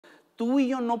tú y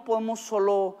yo no podemos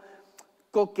solo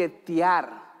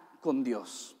coquetear con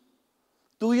Dios.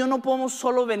 Tú y yo no podemos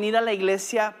solo venir a la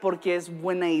iglesia porque es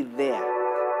buena idea.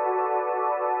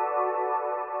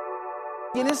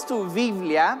 Tienes tu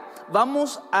Biblia,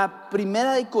 vamos a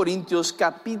 1 Corintios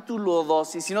capítulo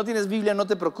 2. Y si no tienes Biblia, no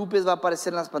te preocupes, va a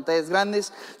aparecer en las pantallas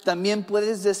grandes. También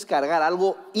puedes descargar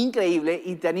algo increíble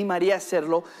y te animaría a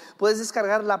hacerlo. Puedes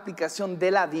descargar la aplicación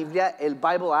de la Biblia, el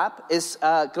Bible App.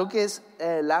 Creo que es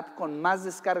el app con más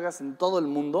descargas en todo el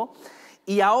mundo.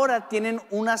 Y ahora tienen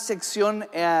una sección,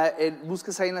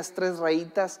 buscas ahí en las 3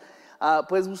 rayitas.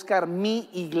 Puedes buscar mi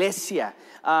iglesia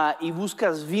y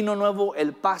buscas Vino Nuevo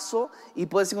El Paso y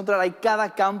puedes encontrar ahí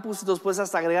cada campus. Entonces puedes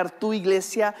hasta agregar tu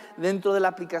iglesia dentro de la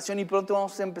aplicación y pronto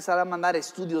vamos a empezar a mandar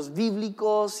estudios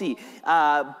bíblicos y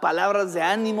palabras de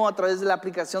ánimo a través de la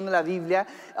aplicación de la Biblia.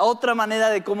 Otra manera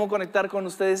de cómo conectar con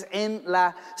ustedes en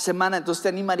la semana. Entonces te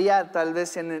animaría tal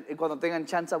vez cuando tengan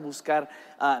chance a buscar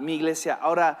mi iglesia.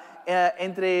 Ahora,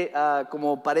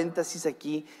 como paréntesis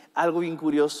aquí, algo bien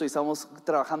curioso, y estamos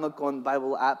trabajando con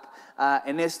Bible App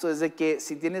en esto, es de que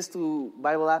si tienes tu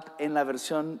Bible App en la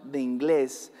versión de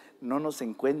inglés, no nos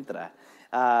encuentra.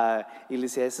 Y le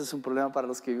decía, ese es un problema para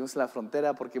los que vivimos en la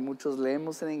frontera, porque muchos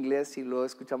leemos en inglés y luego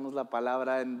escuchamos la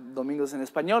palabra en domingos en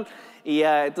español. Y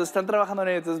entonces están trabajando en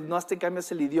ello. Entonces no te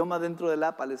cambias el idioma dentro del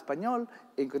app al español,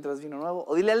 encuentras Vino Nuevo.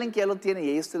 O dile a alguien que ya lo tiene y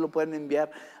ellos te lo pueden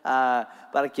enviar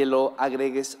para que lo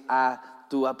agregues a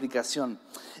tu aplicación.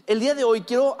 El día de hoy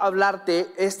quiero hablarte,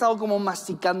 he estado como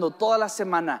masticando toda la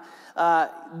semana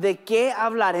de qué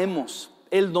hablaremos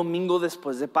el domingo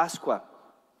después de Pascua.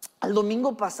 El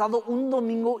domingo pasado, un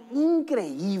domingo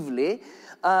increíble,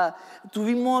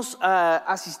 tuvimos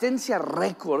asistencia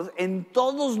récord en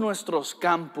todos nuestros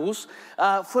campus.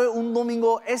 Fue un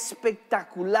domingo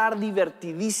espectacular,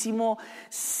 divertidísimo.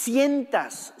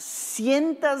 Cientos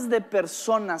de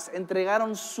personas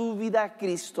entregaron su vida a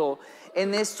Cristo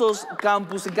en estos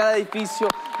campus, en cada edificio.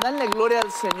 Dale gloria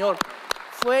al Señor.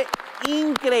 Fue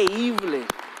increíble.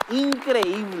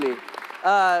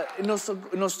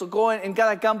 Nos tocó en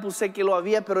cada campus, sé que lo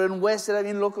había, pero en West era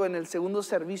bien loco. En el segundo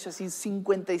servicio, así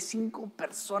 55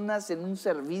 personas en un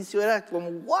servicio. Era como,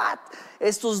 ¿what?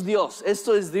 Esto es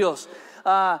Dios.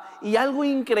 Y algo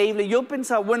increíble, yo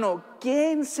pensaba, bueno,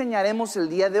 ¿qué enseñaremos el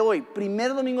día de hoy?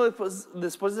 Primer domingo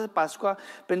después de Pascua,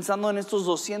 pensando en estos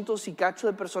 200 y cacho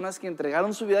de personas que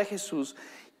entregaron su vida a Jesús.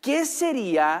 ¿Qué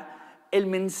sería el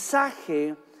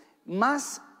mensaje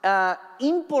más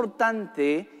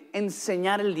importante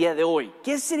enseñar el día de hoy?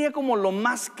 ¿Qué sería como lo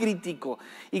más crítico?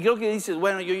 Y creo que dices,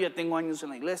 bueno, yo ya tengo años en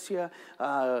la iglesia,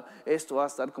 esto va a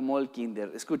estar como el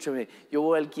kinder. Escúchame, yo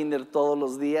voy al kinder todos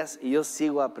los días y yo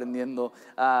sigo aprendiendo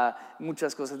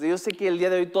muchas cosas. Yo sé que el día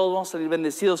de hoy todos vamos a salir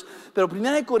bendecidos, pero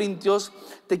 1 Corintios,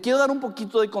 te quiero dar un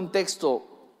poquito de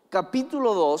contexto.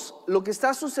 Capítulo 2, lo que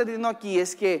está sucediendo aquí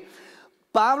es que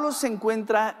Pablo se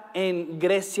encuentra en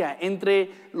Grecia,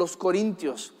 entre los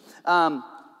corintios.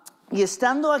 Y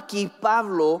estando aquí,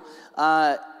 Pablo,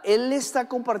 él está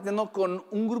compartiendo con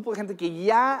un grupo de gente que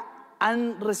ya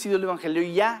han recibido el evangelio,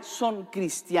 ya son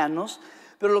cristianos,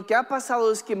 pero lo que ha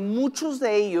pasado es que muchos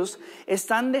de ellos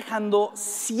están dejando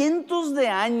cientos de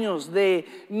años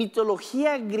de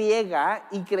mitología griega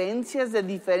y creencias de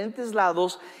diferentes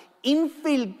lados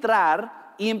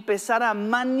infiltrar y empezar a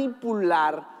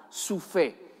manipular su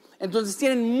fe. Entonces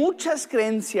tienen muchas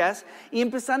creencias y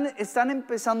están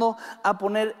empezando a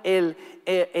poner el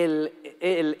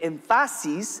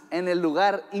énfasis en el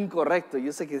lugar incorrecto.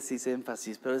 Yo sé que sí dice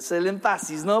énfasis, pero es el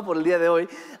énfasis, ¿no? Por el día de hoy,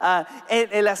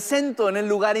 el acento en el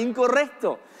lugar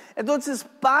incorrecto. Entonces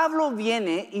Pablo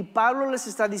viene y Pablo les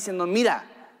está diciendo, mira,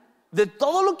 de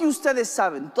todo lo que ustedes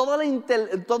saben, todo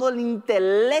el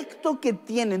intelecto que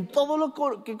tienen, todo lo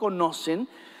que conocen,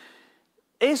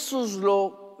 eso es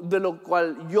de lo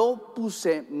cual yo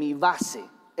puse mi base.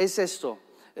 Es esto.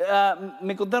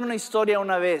 Me contaron una historia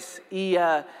una vez y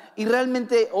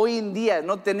realmente hoy en día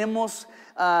no tenemos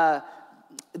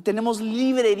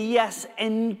librerías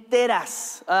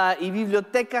enteras y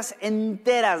bibliotecas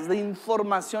enteras de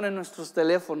información en nuestros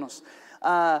teléfonos.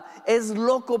 Es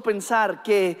loco pensar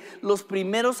que los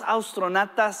primeros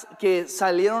astronautas que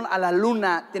salieron a la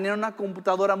luna tenían una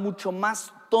computadora mucho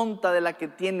más tonta de la que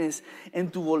tienes en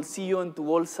tu bolsillo, en tu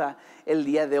bolsa el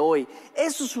día de hoy.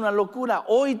 Eso es una locura.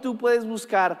 Hoy tú puedes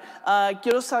buscar,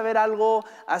 quiero saber algo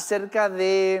acerca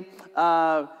de,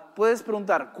 puedes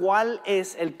preguntar, ¿cuál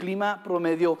es el clima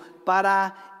promedio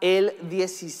para el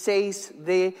 16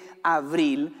 de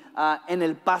abril en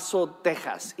El Paso,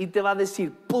 Texas? Y te va a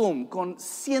decir, ¡pum!, con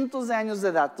cientos de años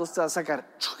de datos te va a sacar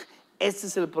Este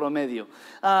es el promedio.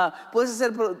 Puedes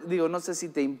hacer, digo, no sé si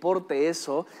te importe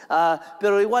eso,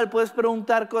 pero igual puedes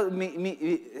preguntar.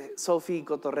 Sophie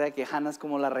cotorrea que Hannah es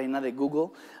como la reina de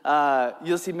Google.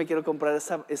 Yo sí me quiero comprar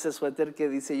ese suéter que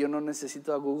dice: yo no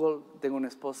necesito a Google, tengo una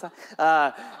esposa.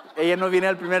 Ella no viene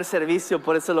al primer servicio,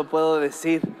 por eso lo puedo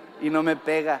decir y no me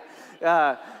pega.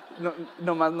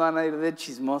 Nomás no van a ir de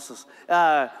chismosos.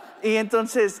 Y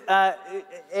entonces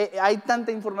hay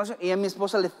tanta información y a mi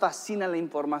esposa le fascina la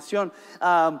información,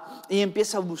 y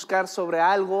empieza a buscar sobre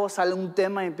algo, sale un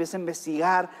tema y empieza a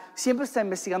investigar. Siempre está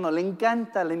investigando, le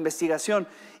encanta la investigación.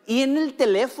 Y en el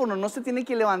teléfono no se tiene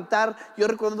que levantar. Yo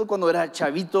recuerdo cuando era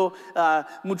chavito,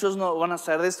 muchos no van a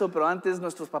saber de esto, pero antes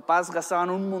nuestros papás gastaban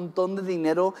un montón de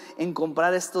dinero en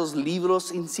comprar estos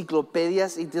libros,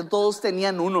 enciclopedias, y todos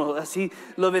tenían uno, así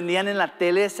lo vendían en la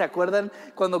tele. ¿Se acuerdan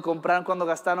cuando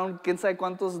gastaron quién sabe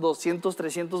cuántos, $200,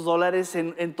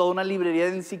 $300 en toda una librería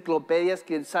de enciclopedias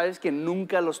que sabes que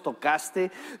nunca los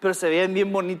tocaste, pero se veían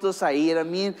bien bonitos ahí?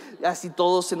 Eran bien, así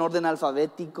todos en orden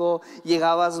alfabético.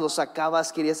 Llegabas, los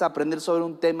sacabas, querías aprender sobre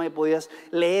un tema y podías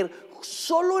leer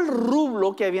solo el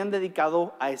rublo que habían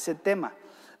dedicado a ese tema.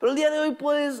 Pero el día de hoy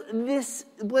puedes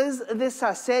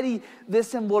deshacer y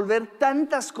desenvolver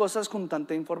tantas cosas con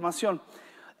tanta información.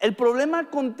 El problema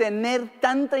con tener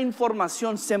tanta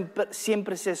información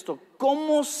siempre es esto: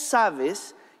 ¿cómo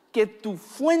sabes que tu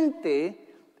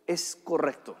fuente es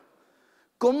correcto?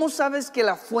 ¿Cómo sabes que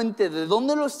la fuente de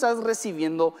donde lo estás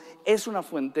recibiendo es una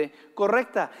fuente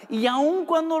correcta? Y aun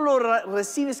cuando lo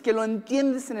recibes, que lo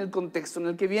entiendes en el contexto en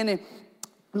el que viene.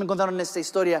 Me contaron esta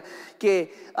historia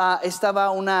que estaba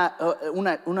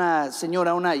una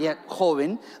señora, una ya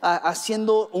joven,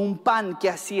 haciendo un pan que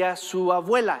hacía su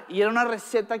abuela. Y era una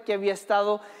receta que había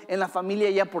estado en la familia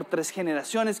ya por 3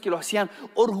 generaciones, que lo hacían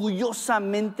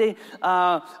orgullosamente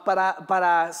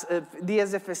para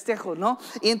días de festejo, ¿no?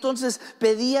 Y entonces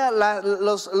pedía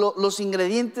los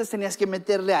ingredientes. Tenías que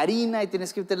meterle harina y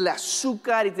tenías que meterle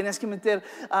azúcar y tenías que meter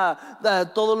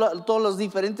todos los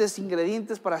diferentes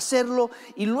ingredientes para hacerlo.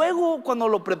 Y luego cuando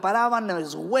lo preparaban, el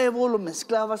huevo, lo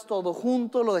mezclabas todo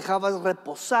junto, lo dejabas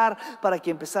reposar para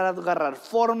que empezara a agarrar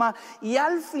forma. Y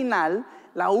al final,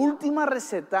 la última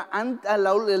receta,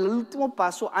 el último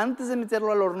paso antes de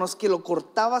meterlo al horno, es que lo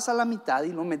cortabas a la mitad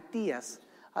y lo metías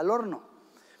al horno.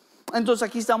 Entonces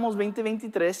aquí estamos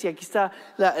 2023 y aquí está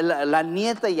la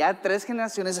nieta, ya 3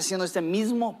 generaciones haciendo este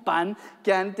mismo pan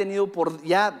que han tenido por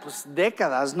ya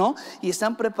décadas, ¿no? Y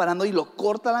están preparando y lo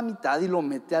corta a la mitad y lo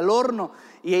mete al horno.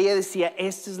 Y ella decía: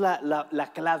 esta es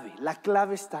la clave. La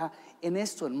clave está en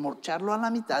esto, en mocharlo a la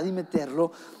mitad y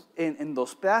meterlo en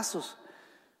 2 pedazos.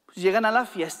 Pues llegan a la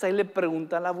fiesta y le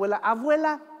pregunta a la abuela: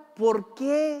 abuela, ¿por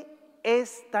qué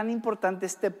es tan importante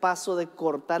este paso de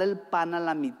cortar el pan a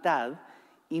la mitad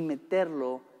y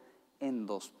meterlo en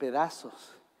 2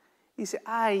 pedazos? Dice: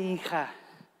 ay, hija,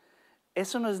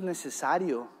 eso no es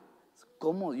necesario.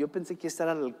 ¿Cómo? Yo pensé que esta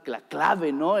era la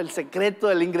clave, ¿no? El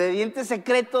secreto, el ingrediente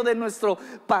secreto de nuestro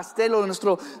pastel o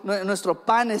nuestro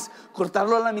pan es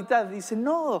cortarlo a la mitad. Dice: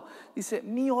 no, dice,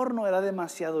 mi horno era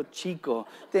demasiado chico,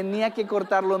 tenía que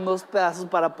cortarlo en 2 pedazos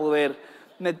para poder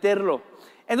meterlo.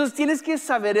 Entonces tienes que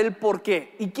saber el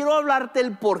porqué. Y quiero hablarte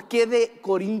el porqué de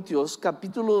Corintios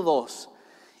capítulo 2.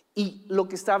 Y lo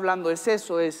que está hablando es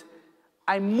eso,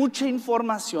 hay mucha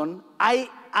información,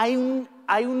 hay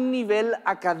un nivel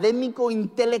académico,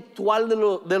 intelectual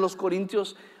de los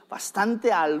corintios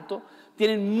bastante alto,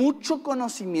 tienen mucho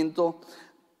conocimiento,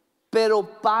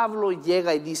 pero Pablo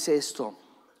llega y dice esto.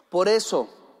 Por eso,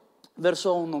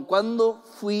 verso 1, cuando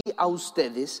fui a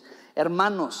ustedes,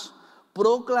 hermanos,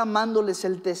 proclamándoles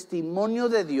el testimonio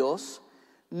de Dios,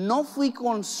 no fui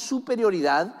con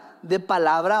superioridad de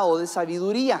palabra o de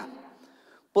sabiduría,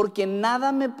 porque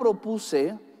nada me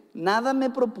propuse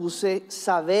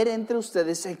saber entre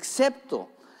ustedes excepto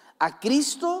a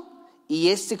Cristo y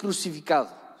este crucificado.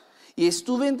 Y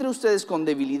estuve entre ustedes con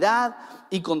debilidad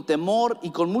y con temor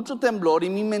y con mucho temblor, y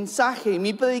mi mensaje y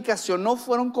mi predicación no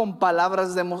fueron con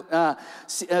palabras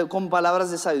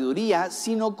de sabiduría,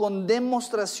 sino con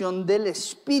demostración del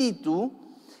Espíritu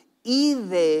y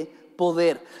de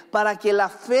poder, para que la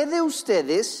fe de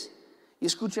ustedes, y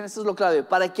escuchen, esto es lo clave,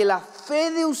 para que la fe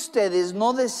de ustedes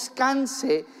no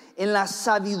descanse en la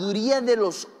sabiduría de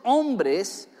los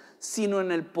hombres, sino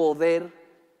en el poder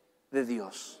de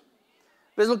Dios.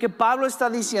 ¿Ves lo que Pablo está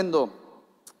diciendo?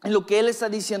 Y lo que él está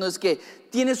diciendo es que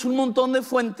tienes un montón de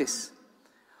fuentes,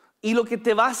 y lo que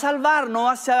te va a salvar no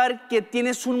va a ser que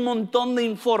tienes un montón de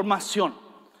información.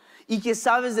 y que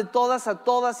sabes de todas a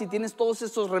todas y tienes todos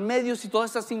estos remedios y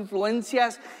todas estas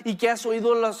influencias y que has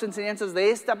oído las enseñanzas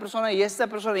de esta persona y esta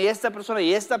persona y esta persona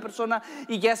y esta persona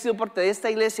y que has sido parte de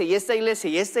esta iglesia y esta iglesia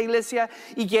y esta iglesia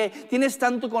y que tienes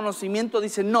tanto conocimiento,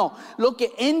 dice no, lo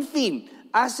que en fin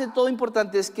hace todo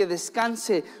importante es que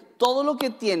descanse todo lo que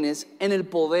tienes en el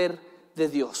poder de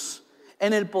Dios,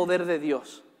 en el poder de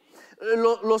Dios.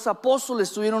 Los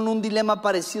apóstoles tuvieron un dilema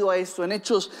parecido a esto. En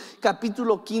Hechos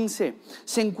capítulo 15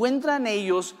 se encuentran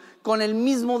ellos con el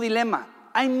mismo dilema.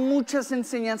 Hay muchas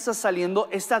enseñanzas saliendo.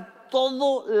 Está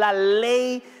toda la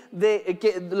ley de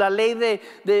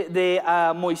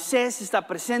Moisés está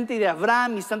presente y de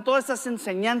Abraham, y están todas estas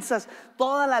enseñanzas,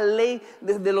 toda la ley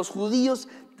de los judíos.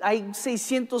 Hay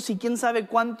 600 y quién sabe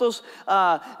cuántos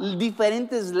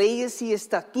diferentes leyes y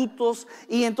estatutos,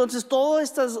 y entonces todas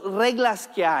estas reglas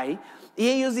que hay. Y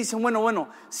ellos dicen, bueno,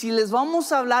 si les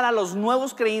vamos a hablar a los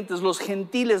nuevos creyentes, los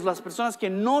gentiles, las personas que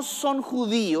no son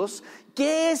judíos,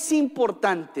 ¿qué es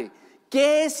importante?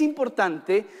 ¿Qué es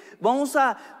importante? Vamos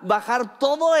a bajar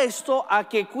todo esto a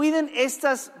que cuiden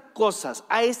estas cosas,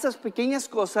 a estas pequeñas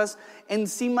cosas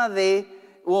encima de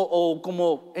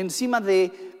como encima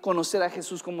de conocer a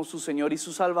Jesús como su Señor y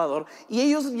su Salvador. Y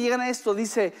ellos llegan a esto,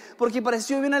 dice, porque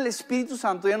pareció bien al Espíritu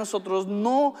Santo y a nosotros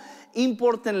no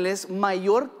importenles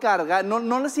mayor carga,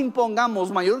 no les impongamos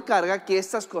mayor carga que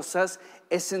estas cosas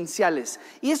esenciales.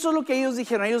 Y eso es lo que ellos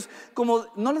dijeron. Ellos, como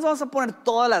no les vamos a poner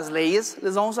todas las leyes,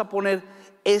 les vamos a poner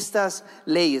estas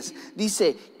leyes.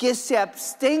 Dice que se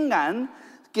abstengan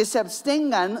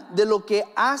de lo que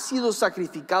ha sido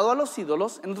sacrificado a los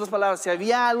ídolos. En otras palabras, si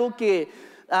había algo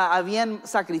que habían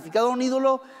sacrificado a un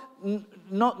ídolo,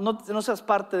 no seas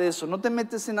parte de eso. No te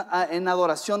metes en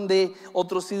adoración de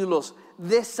otros ídolos.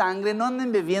 De sangre, no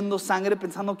anden bebiendo sangre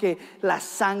pensando que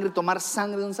tomar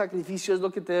sangre de un sacrificio es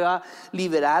lo que te va a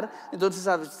liberar. Entonces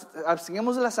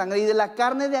abstenemos de la sangre y de la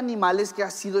carne de animales que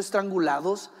han sido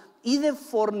estrangulados y de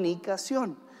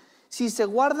fornicación. Si se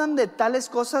guardan de tales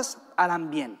cosas, harán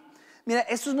bien. Mira,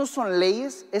 estos no son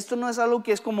leyes, esto no es algo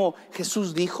que es como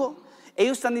Jesús dijo.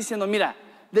 Ellos están diciendo, mira,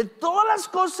 de todas las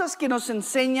cosas que nos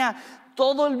enseña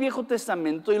todo el Viejo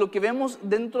Testamento y lo que vemos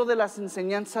dentro de las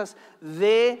enseñanzas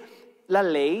de la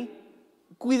ley,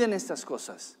 cuiden estas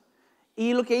cosas.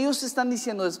 Y lo que ellos están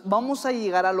diciendo es, vamos a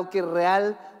llegar a lo que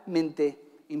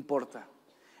realmente importa.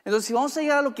 Entonces, si vamos a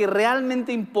llegar a lo que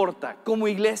realmente importa, como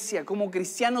iglesia, como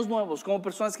cristianos nuevos, como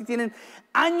personas que tienen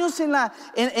años en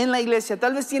la iglesia,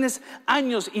 tal vez tienes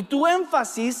años y tu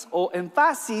énfasis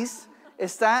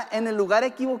está en el lugar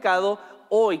equivocado.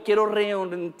 Hoy quiero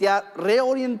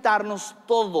reorientarnos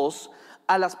todos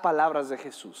a las palabras de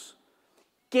Jesús.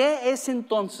 ¿Qué es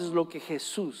entonces lo que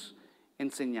Jesús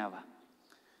enseñaba?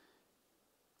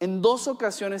 En 2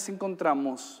 ocasiones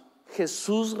encontramos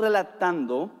Jesús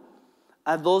relatando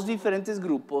a 2 diferentes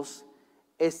grupos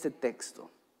este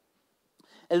texto.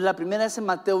 La primera es en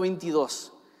Mateo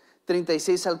 22,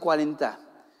 36 al 40.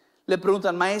 Le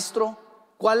preguntan, maestro,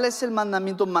 ¿cuál es el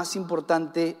mandamiento más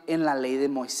importante en la ley de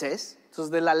Moisés?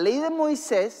 Entonces, de la ley de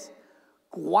Moisés,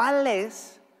 ¿cuál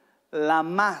es la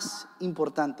más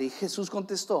importante? Y Jesús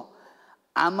contestó,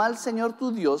 ama al Señor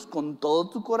tu Dios con todo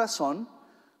tu corazón,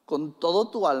 con todo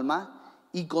tu alma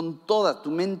y con toda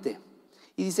tu mente.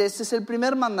 Y dice, este es el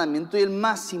primer mandamiento y el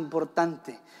más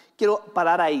importante. Quiero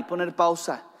parar ahí, poner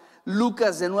pausa.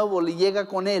 Lucas de nuevo le llega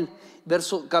con él,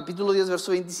 capítulo 10,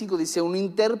 verso 25, dice, un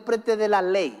intérprete de la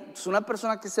ley. Entonces, una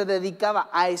persona que se dedicaba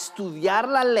a estudiar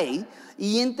la ley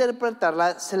y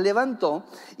interpretarla, se levantó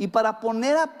y para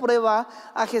poner a prueba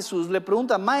a Jesús le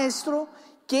pregunta, maestro,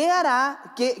 ¿qué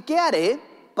haré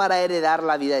para heredar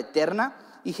la vida eterna?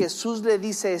 Y Jesús le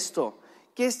dice esto,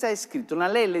 ¿qué está escrito en la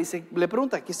ley? Le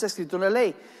pregunta, ¿qué está escrito en la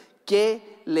ley?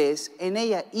 ¿Qué lees en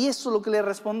ella? Y eso es lo que le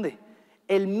responde.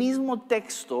 El mismo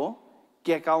texto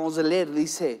que acabamos de leer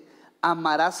dice,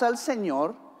 amarás al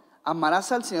Señor,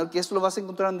 que esto lo vas a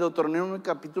encontrar en Deuteronomio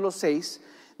capítulo 6,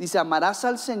 dice, amarás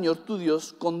al Señor tu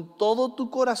Dios con todo tu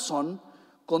corazón,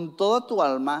 con toda tu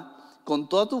alma, con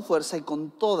toda tu fuerza y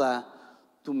con toda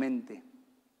tu mente.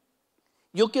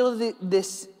 Yo quiero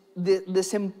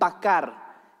desempacar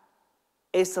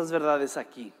estas verdades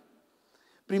aquí.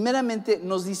 Primeramente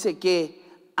nos dice que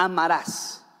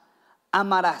amarás.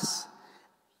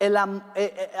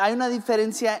 Hay una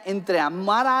diferencia entre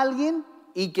amar a alguien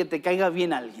y que te caiga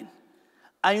bien a alguien.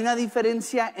 Hay una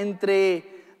diferencia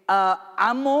entre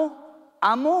amo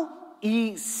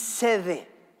y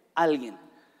cede a alguien.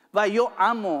 Yo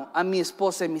amo a mi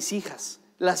esposa y mis hijas,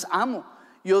 las amo.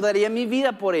 Yo daría mi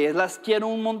vida por ellas, las quiero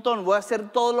un montón, voy a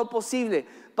hacer todo lo posible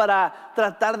para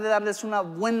tratar de darles una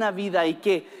buena vida y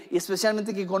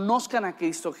especialmente que conozcan a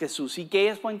Cristo Jesús y que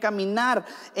ellos puedan caminar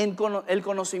en el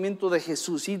conocimiento de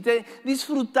Jesús y de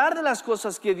disfrutar de las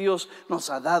cosas que Dios nos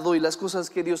ha dado y las cosas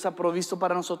que Dios ha provisto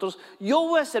para nosotros. Yo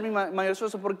voy a hacer mi mayor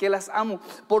esfuerzo porque las amo,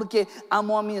 porque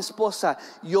amo a mi esposa.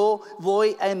 Yo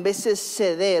voy a, en vez de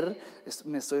ceder,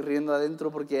 me estoy riendo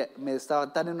adentro porque me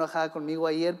estaba tan enojada conmigo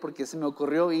ayer porque se me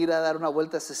ocurrió ir a dar una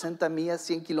vuelta 60 millas,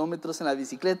 100 kilómetros en la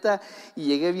bicicleta y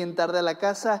llegué bien tarde a la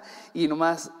casa y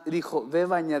nomás dijo, ve,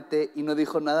 báñate, y no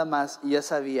dijo nada más y ya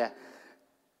sabía,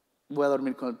 voy a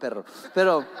dormir con el perro.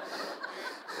 Pero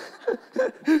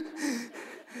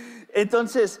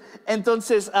entonces,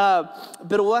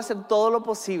 pero voy a hacer todo lo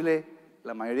posible,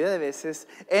 la mayoría de veces,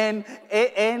 en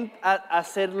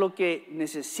hacer lo que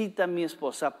necesita mi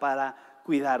esposa para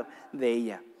cuidar de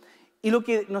ella. Y lo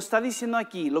que nos está diciendo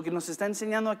aquí, lo que nos está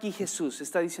enseñando aquí Jesús,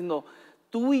 está diciendo,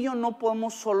 tú y yo no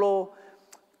podemos solo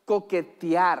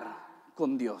coquetear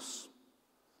con Dios.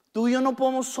 Tú y yo no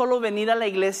podemos solo venir a la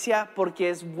iglesia porque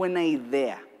es buena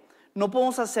idea. No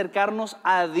podemos acercarnos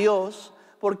a Dios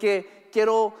porque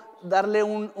quiero darle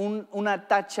una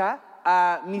tacha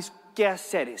a mis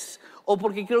quehaceres, o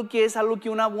porque creo que es algo que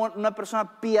una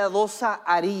persona piadosa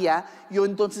haría. Yo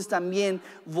entonces también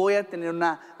voy a tener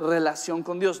una relación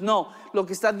con Dios. No, lo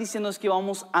que está diciendo es que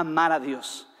vamos a amar a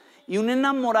Dios. Y un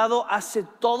enamorado hace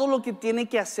todo lo que tiene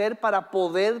que hacer para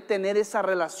poder tener esa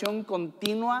relación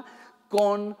continua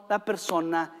con la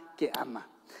persona que ama.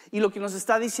 Y lo que nos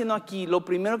está diciendo aquí, lo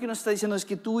primero que nos está diciendo es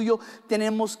que tú y yo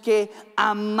tenemos que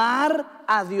amar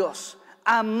a Dios.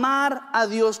 Amar a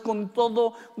Dios con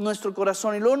todo nuestro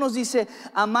corazón. Y luego nos dice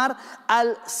amar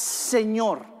al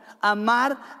Señor.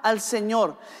 Amar al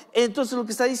Señor. Entonces lo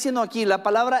que está diciendo aquí, la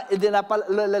palabra,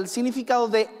 el significado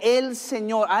de el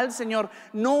Señor, al Señor,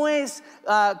 no es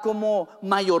como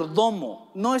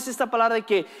mayordomo. No es esta palabra de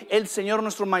que el Señor,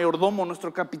 nuestro mayordomo,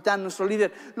 nuestro capitán, nuestro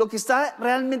líder. Lo que está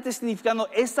realmente significando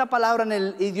esta palabra en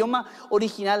el idioma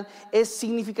original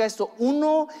significa esto: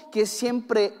 uno que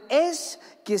siempre es,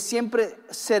 que siempre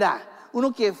será.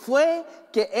 Uno que fue,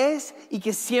 que es y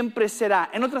que siempre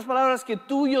será. En otras palabras, que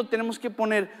tú y yo tenemos que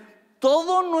poner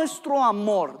todo nuestro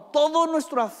amor, todo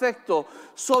nuestro afecto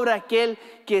sobre aquel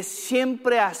que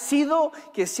siempre ha sido,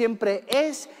 que siempre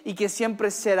es y que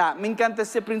siempre será. Me encanta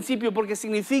este principio porque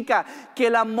significa que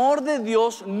el amor de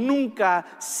Dios nunca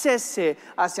cese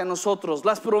hacia nosotros.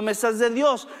 Las promesas de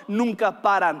Dios nunca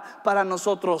paran para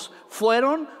nosotros.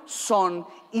 Fueron, son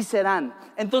y serán.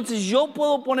 Entonces yo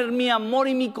puedo poner mi amor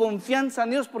y mi confianza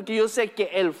en Dios porque yo sé que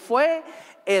Él fue,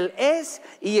 Él es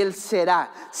y Él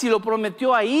será. Si lo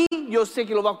prometió ahí, yo sé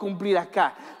que lo va a cumplir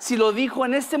acá. Si lo dijo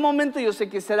en este momento, yo sé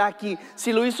que será aquí.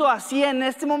 Si lo hizo así en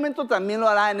este momento, también lo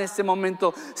hará en este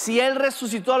momento. Si Él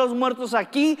resucitó a los muertos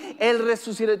aquí, Él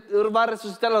va a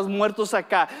resucitar a los muertos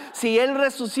acá. Si Él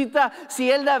resucita,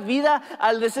 si Él da vida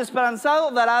al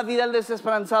desesperanzado, dará vida al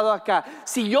desesperanzado acá.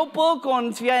 Si yo puedo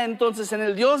confiar entonces en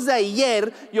el Dios de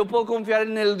ayer, yo puedo confiar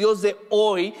en el Dios de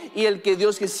hoy y el que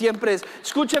Dios que siempre es.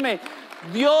 Escúcheme,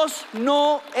 Dios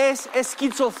no es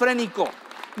esquizofrénico.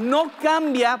 No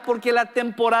cambia porque la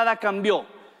temporada cambió.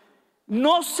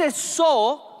 No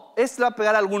cesó, va a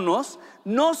pegar a algunos,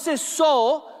 no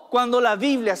cesó cuando la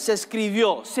Biblia se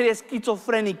escribió. Sería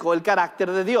esquizofrénico el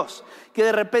carácter de Dios, que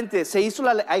de repente se hizo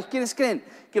la ley. Hay quienes creen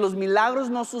que los milagros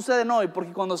no suceden hoy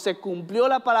porque cuando se cumplió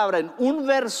la palabra en un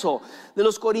verso de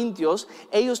los Corintios,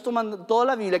 ellos toman toda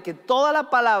la Biblia, que toda la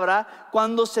palabra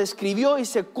cuando se escribió y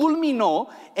se culminó,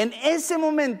 en ese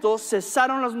momento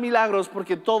cesaron los milagros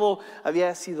porque todo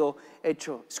había sido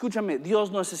hecho. Escúchame,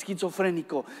 Dios no es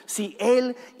esquizofrénico. Si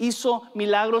Él hizo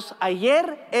milagros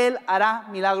ayer, Él hará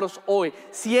milagros hoy.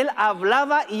 Si Él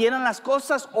hablaba y eran las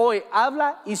cosas, hoy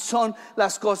habla y son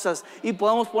las cosas. Y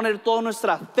podemos poner toda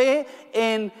nuestra fe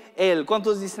en Él.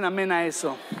 ¿Cuántos dicen amén a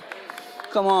eso?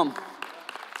 Come on.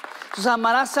 Entonces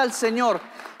amarás al Señor.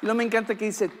 Y no me encanta que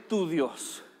dice tu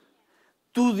Dios.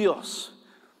 Tu Dios.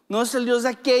 No es el Dios de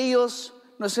aquellos.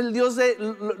 No es el Dios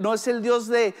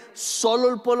de solo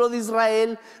el pueblo de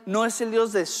Israel. No es el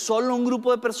Dios de solo un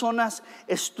grupo de personas.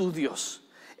 Es tu Dios.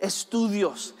 Es tu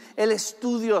Dios. Él es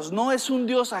tu Dios. No es un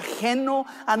Dios ajeno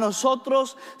a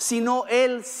nosotros, sino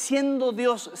Él, siendo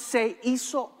Dios, se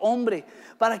hizo hombre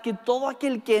para que todo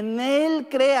aquel que en Él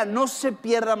crea no se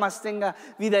pierda, mas tenga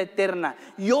vida eterna.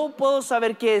 Yo puedo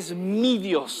saber que es mi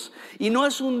Dios. Y no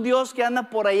es un Dios que anda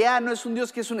por allá, no es un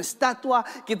Dios que es una estatua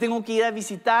que tengo que ir a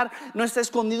visitar, no está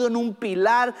escondido en un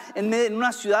pilar, en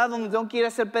una ciudad donde tengo que ir a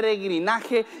hacer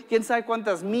peregrinaje, quién sabe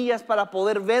cuántas millas para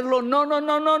poder verlo.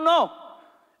 No.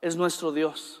 Es nuestro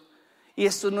Dios. Y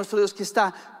esto es nuestro Dios que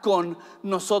está con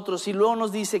nosotros. Y luego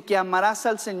nos dice que amarás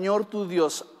al Señor tu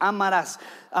Dios.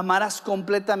 Amarás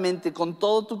completamente, con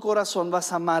todo tu corazón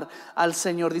vas a amar al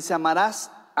Señor. Dice,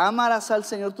 amarás al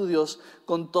Señor tu Dios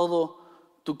con todo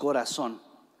tu corazón.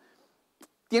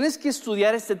 Tienes que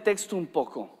estudiar este texto un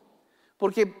poco,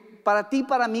 porque para ti,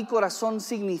 para mí, corazón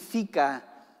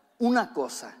significa una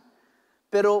cosa.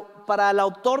 Pero para el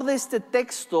autor de este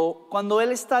texto, cuando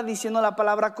él está diciendo la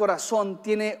palabra corazón,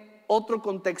 tiene otro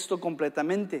contexto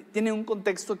completamente. Tiene un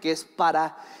contexto que es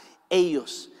para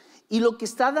ellos. Y lo que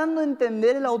está dando a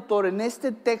entender el autor en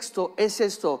este texto es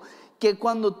esto: que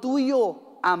cuando tú y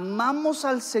yo amamos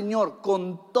al Señor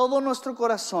con todo nuestro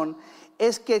corazón,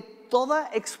 es que toda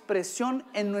expresión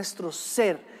en nuestro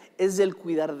ser es del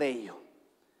cuidar de ello.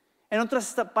 En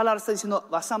otras palabras está diciendo,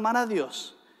 vas a amar a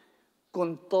Dios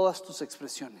con todas tus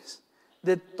expresiones,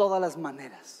 de todas las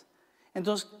maneras.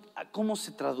 Entonces, ¿cómo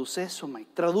se traduce eso,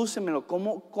 Mike? Tradúcemelo.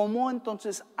 ¿Cómo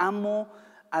entonces amo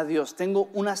a Dios? Tengo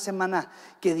una semana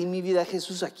que di mi vida a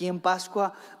Jesús aquí en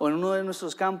Pascua o en uno de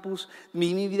nuestros campus.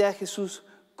 Di mi vida a Jesús.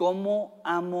 ¿Cómo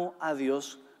amo a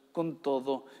Dios con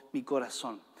todo mi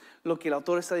corazón? Lo que el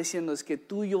autor está diciendo es que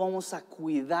tú y yo vamos a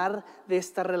cuidar de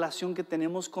esta relación que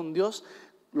tenemos con Dios.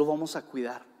 Lo vamos a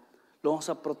cuidar, lo vamos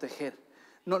a proteger.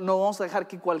 No vamos a dejar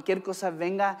que cualquier cosa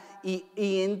venga y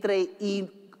entre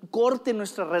y corte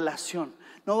nuestra relación.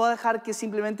 No voy a dejar que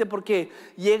simplemente porque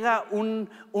llega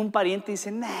un pariente y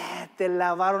dice, te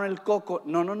lavaron el coco.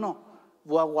 No.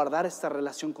 Voy a guardar esta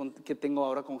relación que tengo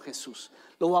ahora con Jesús.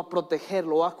 Lo voy a proteger,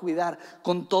 lo voy a cuidar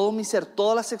con todo mi ser.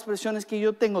 Todas las expresiones que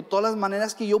yo tengo, todas las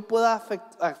maneras que yo pueda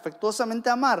afectuosamente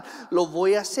amar, lo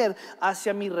voy a hacer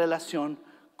hacia mi relación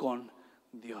con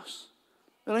Dios.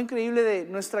 Lo increíble de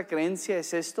nuestra creencia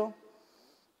es esto: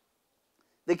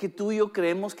 de que tú y yo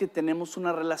creemos que tenemos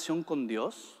una relación con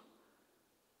Dios,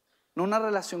 no una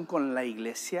relación con la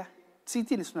iglesia. Sí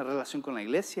tienes una relación con la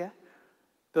iglesia,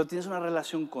 pero tienes una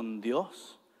relación con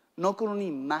Dios, no con una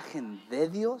imagen de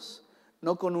Dios,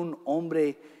 no con un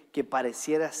hombre que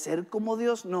pareciera ser como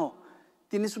Dios. No,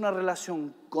 tienes una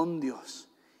relación con Dios.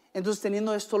 Entonces,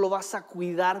 teniendo esto, lo vas a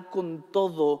cuidar con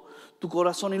todo tu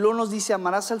corazón. Y luego nos dice,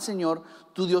 amarás al Señor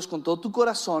tu Dios con todo tu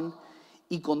corazón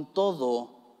y con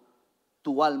todo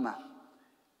tu alma.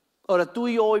 Ahora, tú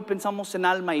y yo hoy pensamos en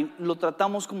alma y lo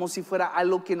tratamos como si fuera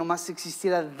algo que nomás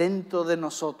existiera dentro de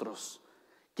nosotros,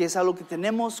 que es algo que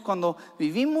tenemos cuando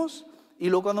vivimos y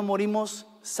luego cuando morimos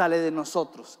sale de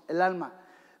nosotros, el alma.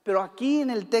 Pero aquí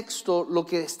en el texto lo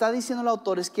que está diciendo el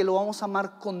autor es que lo vamos a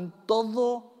amar con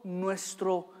todo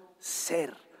nuestro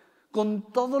ser, con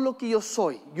todo lo que yo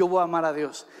soy. Yo voy a amar a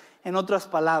Dios. En otras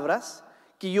palabras,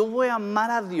 que yo voy a amar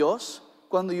a Dios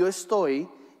cuando yo estoy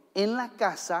en la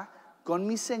casa con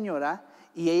mi señora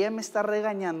y ella me está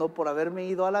regañando por haberme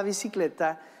ido a la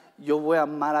bicicleta. Yo voy a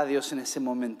amar a Dios en ese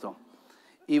momento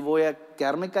y voy a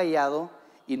quedarme callado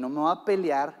y no me voy a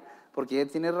pelear porque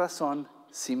ella tiene razón,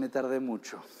 sí me tardé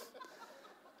mucho.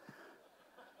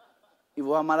 Y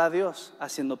voy a amar a Dios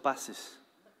haciendo paces.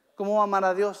 ¿Cómo voy a amar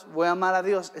a Dios? Voy a amar a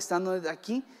Dios estando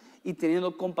aquí y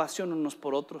teniendo compasión unos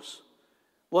por otros.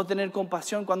 Voy a tener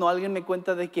compasión cuando alguien me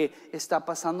cuenta de que está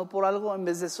pasando por algo, en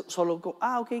vez de solo,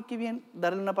 ok, qué bien,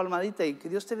 darle una palmadita y que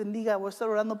Dios te bendiga, voy a estar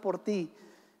orando por ti.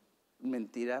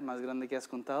 Mentira más grande que has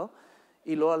contado.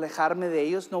 Y luego alejarme de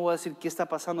ellos. No voy a decir qué está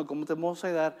pasando, cómo te vamos a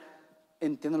ayudar.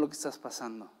 Entiendo lo que estás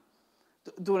pasando.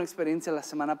 Tuve una experiencia la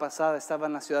semana pasada, estaba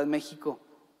en la Ciudad de México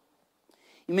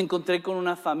y me encontré con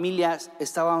una familia.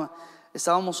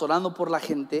 Estábamos orando por la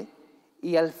gente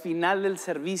y al final del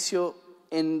servicio,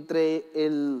 entre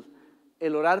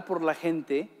el orar por la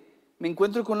gente, me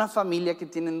encuentro con una familia que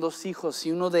tienen 2 hijos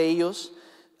y uno de ellos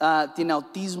tiene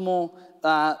autismo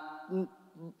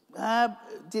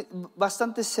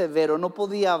bastante severo, no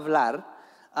podía hablar,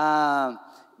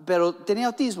 pero tenía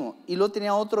autismo. Y luego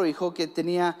tenía otro hijo que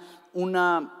tenía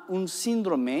un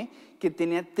síndrome que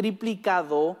tenía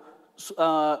triplicado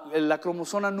la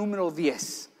cromosoma número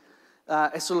 10.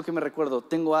 Eso es lo que me recuerdo.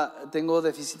 Tengo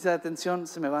déficit de atención,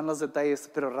 se me van los detalles,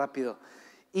 pero rápido.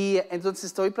 Y entonces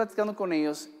estoy platicando con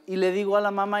ellos y le digo a la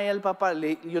mamá y al papá,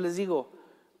 yo les digo,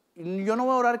 yo no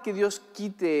voy a orar que Dios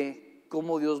quite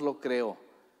como Dios lo creó.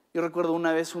 Yo recuerdo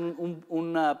una vez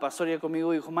una pastora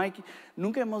conmigo dijo, Mike,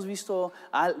 nunca hemos visto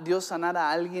a Dios sanar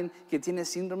a alguien que tiene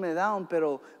síndrome de Down,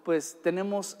 pero pues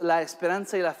tenemos la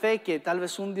esperanza y la fe que tal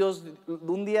vez un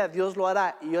día Dios lo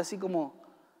hará. Y yo así como,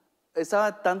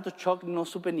 estaba tanto shock, no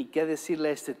supe ni qué decirle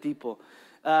a este tipo.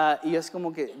 Y es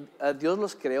como que Dios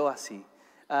los creó así.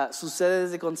 sucede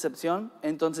desde concepción.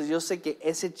 Entonces yo sé que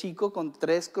ese chico con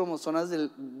 3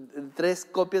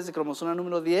 copias de cromosoma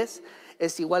número 10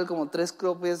 es igual como 3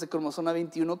 copias de cromosoma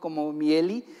 21 como mi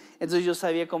Eli. Entonces yo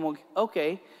sabía como, ok,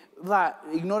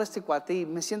 ignora este cuate, y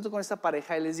me siento con esta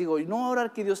pareja y les digo, no voy a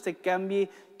orar que Dios te cambie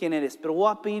quién eres, pero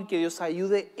voy a pedir que Dios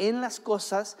ayude en las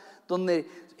cosas donde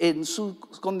en su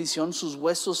condición sus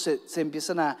huesos se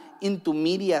empiezan a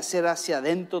intumir y a hacer hacia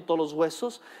adentro todos los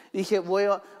huesos. Y dije, voy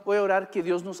a orar que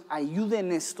Dios nos ayude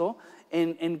en esto,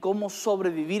 en cómo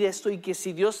sobrevivir esto, y que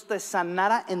si Dios te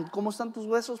sanara en cómo están tus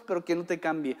huesos, pero que no te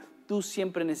cambie. Tú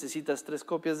siempre necesitas 3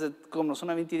 copias de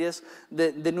cromosoma 20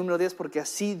 de número 10, porque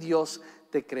así Dios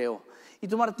te creó. Y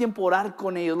tomar tiempo a orar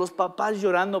con ellos, los papás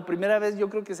llorando. Primera vez yo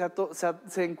creo que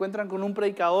se encuentran con un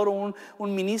predicador o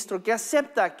un ministro que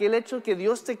acepta que el hecho que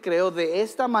Dios te creó de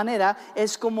esta manera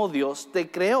es como Dios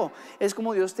te creó, es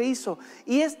como Dios te hizo,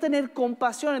 y es tener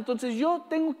compasión. Entonces yo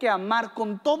tengo que amar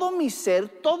con todo mi ser,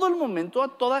 todo el momento,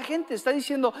 a toda gente. Está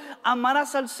diciendo,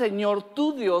 amarás al Señor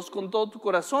tu Dios con todo tu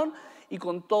corazón y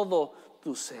con todo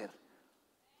tu ser.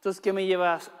 Entonces, ¿cómo me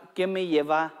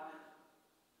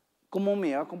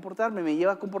lleva a comportarme? Me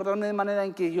lleva a comportarme de manera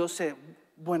en que yo sé,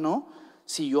 bueno,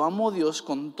 si yo amo a Dios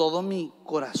con todo mi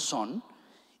corazón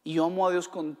y yo amo a Dios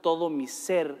con todo mi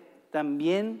ser,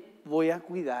 también voy a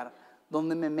cuidar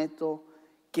dónde me meto,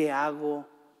 qué hago,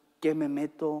 qué me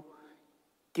meto,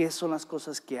 qué son las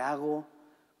cosas que hago,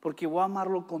 porque voy a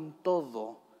amarlo con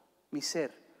todo mi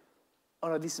ser.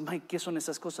 Ahora dices, Mike, ¿qué son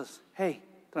esas cosas? Hey,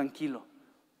 tranquilo,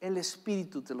 el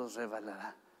Espíritu te los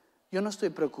revelará. Yo no estoy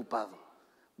preocupado.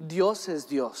 Dios es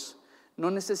Dios. No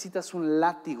necesitas un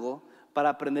látigo para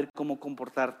aprender cómo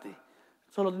comportarte.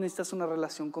 Solo necesitas una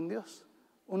relación con Dios.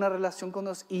 Una relación con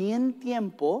Dios. Y en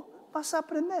tiempo vas a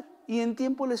aprender. Y en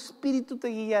tiempo el Espíritu te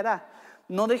guiará.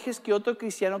 No dejes que otro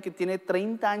cristiano que tiene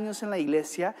 30 años en la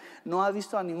iglesia, no ha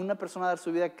visto a ninguna persona dar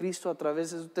su vida a Cristo a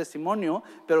través de su testimonio,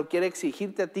 pero quiere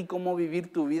exigirte a ti cómo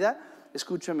vivir tu vida.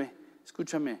 Escúchame.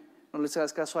 No les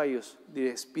hagas caso a ellos.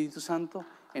 Dile, Espíritu Santo,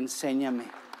 enséñame,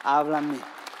 háblame,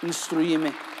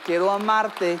 instrúyeme. Quiero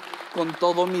amarte con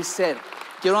todo mi ser.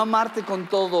 Quiero amarte con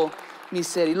todo mi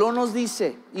ser. Y luego nos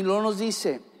dice,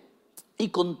 y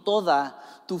con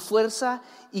toda tu fuerza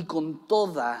y con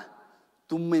toda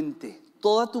tu mente.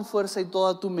 Toda tu fuerza y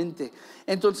toda tu mente.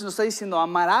 Entonces nos está diciendo,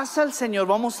 amarás al Señor.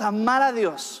 Vamos a amar a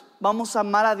Dios. Vamos a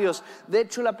amar a Dios. De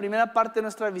hecho, la primera parte de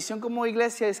nuestra visión como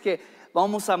iglesia es que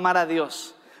vamos a amar a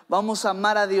Dios. Vamos a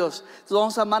amar a Dios. Entonces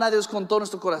vamos a amar a Dios con todo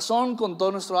nuestro corazón, con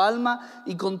todo nuestro alma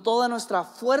y con toda nuestra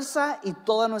fuerza y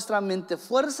toda nuestra mente.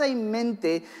 Fuerza y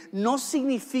mente no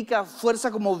significa fuerza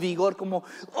como vigor, como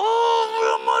 ¡oh, voy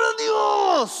a amar a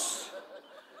Dios!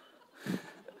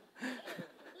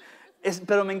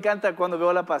 Pero me encanta cuando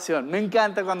veo la pasión. Me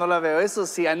encanta cuando la veo. Eso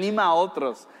sí, anima a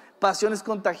otros. Pasión es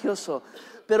contagioso.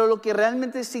 Pero lo que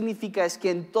realmente significa es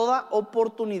que en toda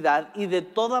oportunidad y de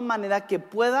toda manera que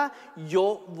pueda,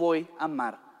 yo voy a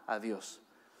amar a Dios.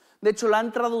 De hecho, lo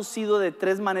han traducido de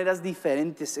 3 maneras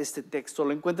diferentes este texto.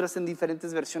 Lo encuentras en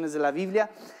diferentes versiones de la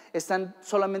Biblia. Están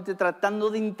solamente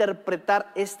tratando de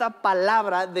interpretar esta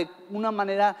palabra de una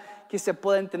manera que se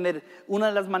pueda entender. Una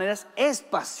de las maneras es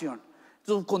pasión.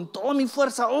 Entonces, con toda mi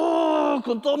fuerza,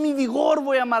 con todo mi vigor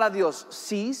voy a amar a Dios.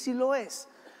 Sí, sí lo es.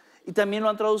 Y también lo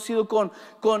han traducido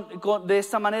de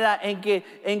esta manera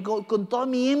con todo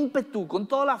mi ímpetu, con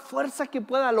toda la fuerza que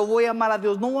pueda, lo voy a amar a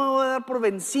Dios. No me voy a dar por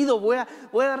vencido, voy a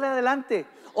darle adelante.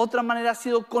 Otra manera ha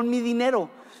sido con mi dinero.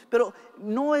 Pero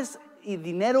no es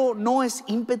dinero, no es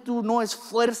ímpetu, no es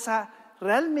fuerza.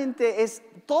 Realmente es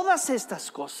todas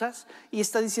estas cosas. Y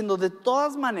está diciendo, de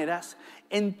todas maneras,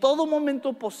 en todo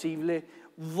momento posible,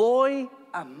 voy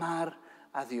a amar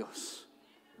a Dios.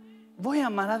 Voy a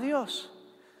amar a Dios.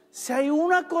 Si hay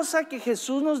una cosa que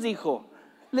Jesús nos dijo,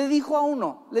 le dice a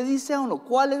uno,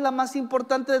 ¿cuál es la más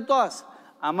importante de todas?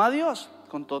 Ama a Dios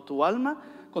con toda tu alma,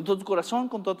 con todo tu corazón,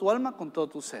 con toda tu alma, con todo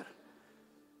tu ser.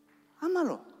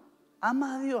 Ámalo,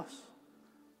 ama a Dios.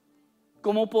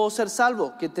 ¿Cómo puedo ser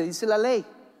salvo? ¿Qué te dice la ley?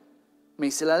 Me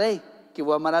dice la ley que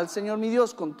voy a amar al Señor mi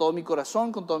Dios con todo mi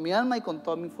corazón, con toda mi alma y con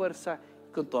toda mi fuerza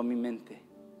y con toda mi mente.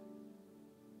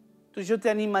 Entonces yo te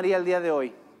animaría el día de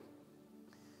hoy.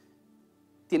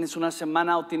 Tienes una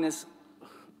semana o tienes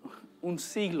un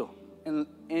siglo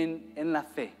en la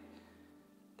fe.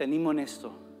 Te animo en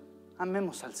esto.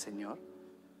 Amemos al Señor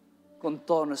con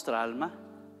toda nuestra alma,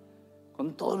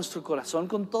 con todo nuestro corazón,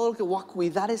 con todo lo que voy a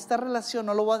cuidar esta relación.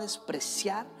 No lo voy a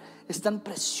despreciar. Es tan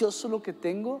precioso lo que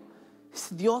tengo.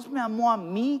 Dios me amó a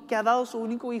mí, que ha dado su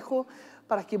único hijo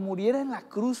para que muriera en la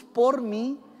cruz por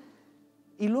mí.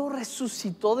 y luego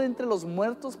resucitó de entre los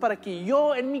muertos para que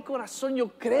yo en mi corazón,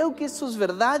 yo creo que esto es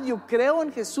verdad, yo creo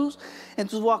en Jesús,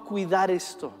 entonces voy a cuidar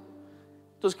esto.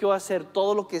 Entonces, ¿qué voy a hacer?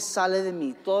 Todo lo que sale de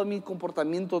mí, todo mi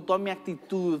comportamiento, toda mi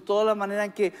actitud, toda la manera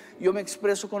en que yo me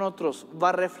expreso con otros va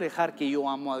a reflejar que yo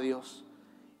amo a Dios.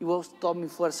 Y voy a toda mi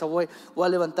fuerza, voy a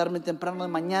levantarme temprano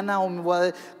de mañana, o me voy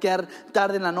a quedar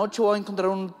tarde en la noche, voy a encontrar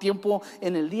un tiempo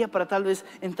en el día para tal vez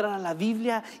entrar a la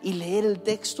Biblia y leer el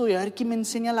texto y a ver qué me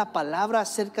enseña la palabra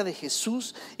acerca de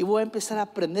Jesús, y voy a empezar a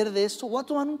aprender de esto. Voy a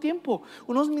tomar un tiempo,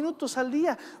 unos minutos al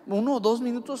día, 1 o 2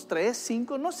 minutos, 3,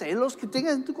 5, no sé, los que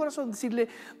tengas en tu corazón, decirle: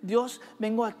 Dios,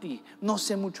 vengo a ti, no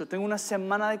sé mucho, tengo una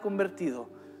semana de convertido,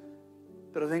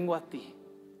 pero vengo a ti,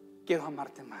 quiero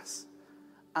amarte más.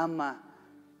 Ama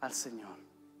al Señor.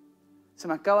 Se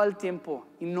me acaba el tiempo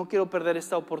y no quiero perder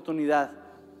esta oportunidad.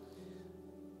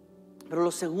 Pero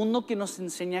lo segundo que nos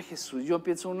enseña Jesús, yo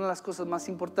pienso una de las cosas más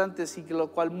importantes y que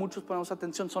lo cual muchos ponemos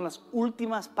atención, son las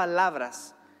últimas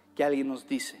palabras que alguien nos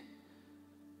dice.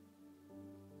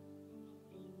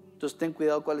 Entonces ten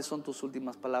cuidado cuáles son tus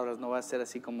últimas palabras. No va a ser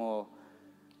así como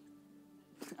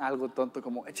algo tonto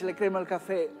como échale crema al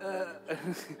café.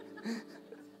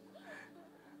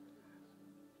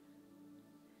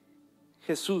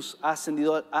 Jesús ha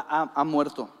ascendido, ha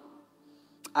muerto,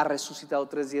 ha resucitado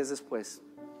 3 días después,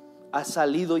 ha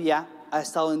salido ya, ha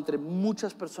estado entre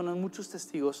muchas personas, muchos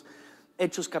testigos.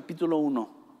 Hechos capítulo 1,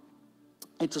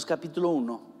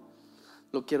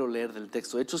 lo quiero leer del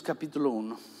texto. Hechos capítulo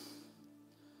 1.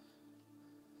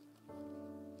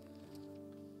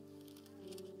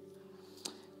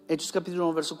 Hechos capítulo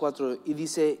 1 verso 4, y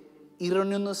dice: y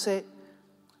reuniéndose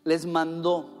les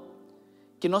mandó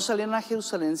que no salieran a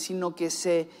Jerusalén, sino que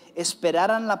se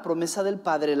esperaran la promesa del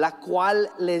Padre, la cual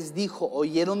les dijo: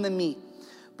 oyeron de mí,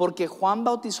 porque Juan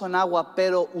bautizó en agua,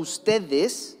 pero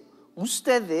ustedes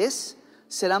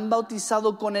serán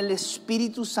bautizados con el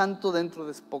Espíritu Santo dentro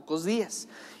de pocos días.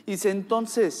 Y dice: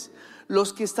 entonces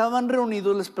los que estaban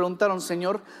reunidos les preguntaron: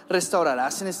 Señor,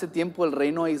 ¿restaurarás en este tiempo el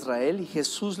reino a Israel? Y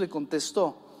Jesús le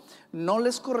contestó: no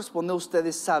les corresponde a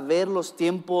ustedes saber los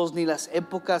tiempos ni las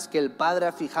épocas que el Padre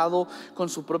ha fijado con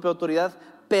su propia autoridad.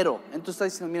 Pero, entonces está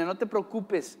diciendo: mira, no te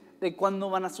preocupes de cuándo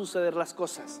van a suceder las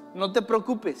cosas, no te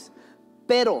preocupes.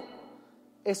 Pero,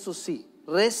 eso sí,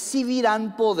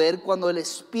 recibirán poder cuando el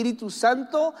Espíritu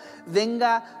Santo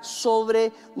venga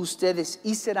sobre ustedes.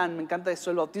 Y serán, me encanta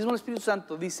esto, el bautismo del Espíritu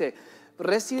Santo dice: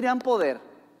 recibirán poder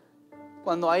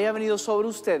cuando haya venido sobre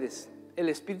ustedes el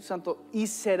Espíritu Santo, y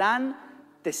serán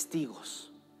testigos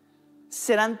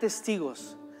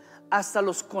hasta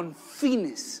los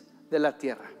confines de la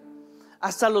tierra.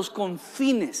 Hasta los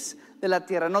confines de la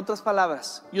tierra. En otras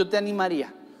palabras, yo te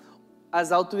animaría: has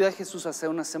dado tu vida a Jesús hace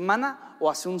una semana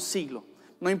o hace un siglo,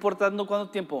 no importando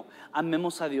cuánto tiempo,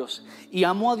 amemos a Dios. Y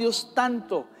amo a Dios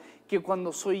tanto que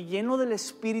cuando soy lleno del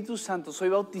Espíritu Santo, soy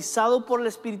bautizado por el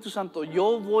Espíritu Santo,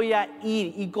 yo voy a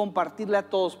ir y compartirle a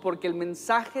todos, porque el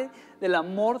mensaje del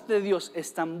amor de Dios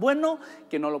es tan bueno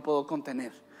que no lo puedo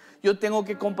contener. Yo tengo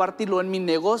que compartirlo en mi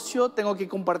negocio, tengo que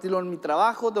compartirlo en mi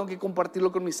trabajo, tengo que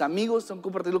compartirlo con mis amigos, tengo que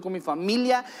compartirlo con mi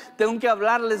familia, tengo que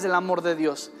hablarles del amor de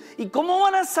Dios. ¿Y cómo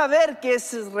van a saber que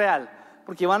ese es real?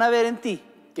 Porque van a ver en ti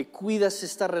que cuidas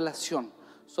esta relación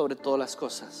sobre todas las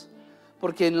cosas.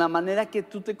 Porque en la manera que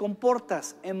tú te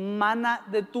comportas emana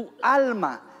de tu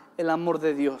alma el amor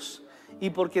de Dios. Y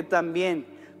porque también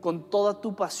con toda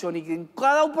tu pasión y en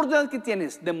cada oportunidad que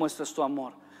tienes demuestras tu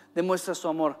amor.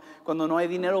 Cuando no hay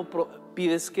dinero,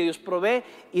 pides que Dios provee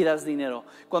y das dinero.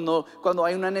 Cuando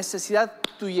hay una necesidad,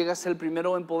 tú llegas el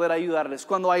primero en poder ayudarles.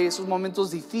 Cuando hay esos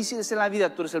momentos difíciles en la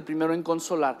vida, tú eres el primero en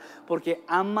consolar. Porque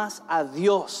amas a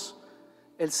Dios,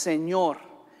 el Señor,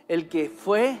 el que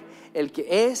fue, el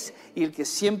que es y el que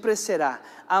siempre será.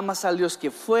 Amas al Dios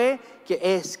que fue, que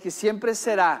es, que siempre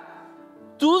será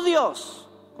tu Dios,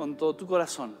 con todo tu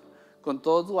corazón, con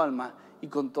todo tu alma y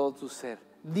con todo tu ser.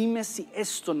 Dime si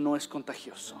esto no es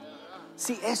contagioso.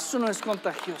 Si esto no es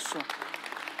contagioso.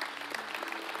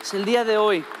 Es el día de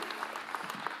hoy.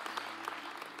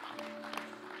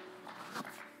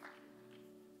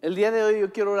 El día de hoy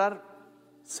yo quiero orar: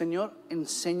 Señor,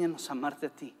 enséñanos a amarte a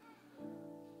ti.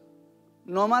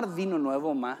 No amar vino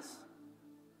nuevo más.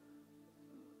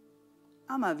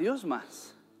 Ama a Dios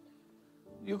más.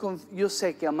 Yo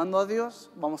sé que amando a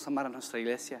Dios vamos a amar a nuestra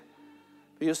iglesia.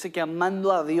 Pero yo sé que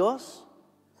amando a Dios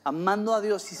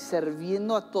y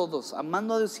sirviendo a todos,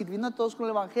 amando a Dios, sirviendo a todos con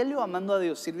el evangelio, amando a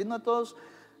Dios, sirviendo a todos,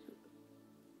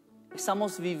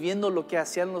 estamos viviendo lo que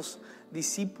hacían los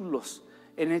discípulos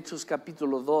en Hechos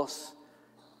capítulo 2,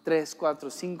 3, 4,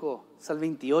 5 hasta el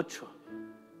 28.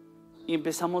 Y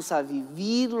empezamos a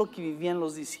vivir lo que vivían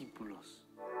los discípulos.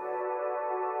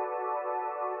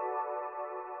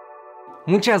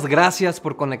 Muchas gracias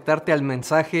por conectarte al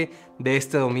mensaje de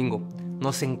este domingo.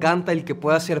 Nos encanta el que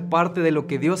puedas ser parte de lo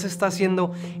que Dios está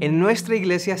haciendo en nuestra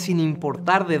iglesia sin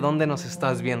importar de dónde nos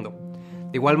estás viendo.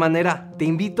 De igual manera, te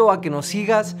invito a que nos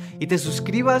sigas y te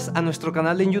suscribas a nuestro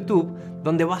canal en YouTube,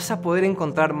 donde vas a poder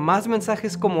encontrar más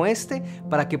mensajes como este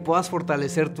para que puedas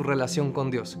fortalecer tu relación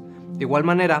con Dios. De igual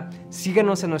manera,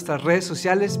 síguenos en nuestras redes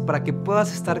sociales para que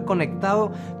puedas estar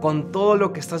conectado con todo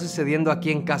lo que está sucediendo aquí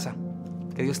en casa.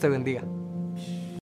 Que Dios te bendiga.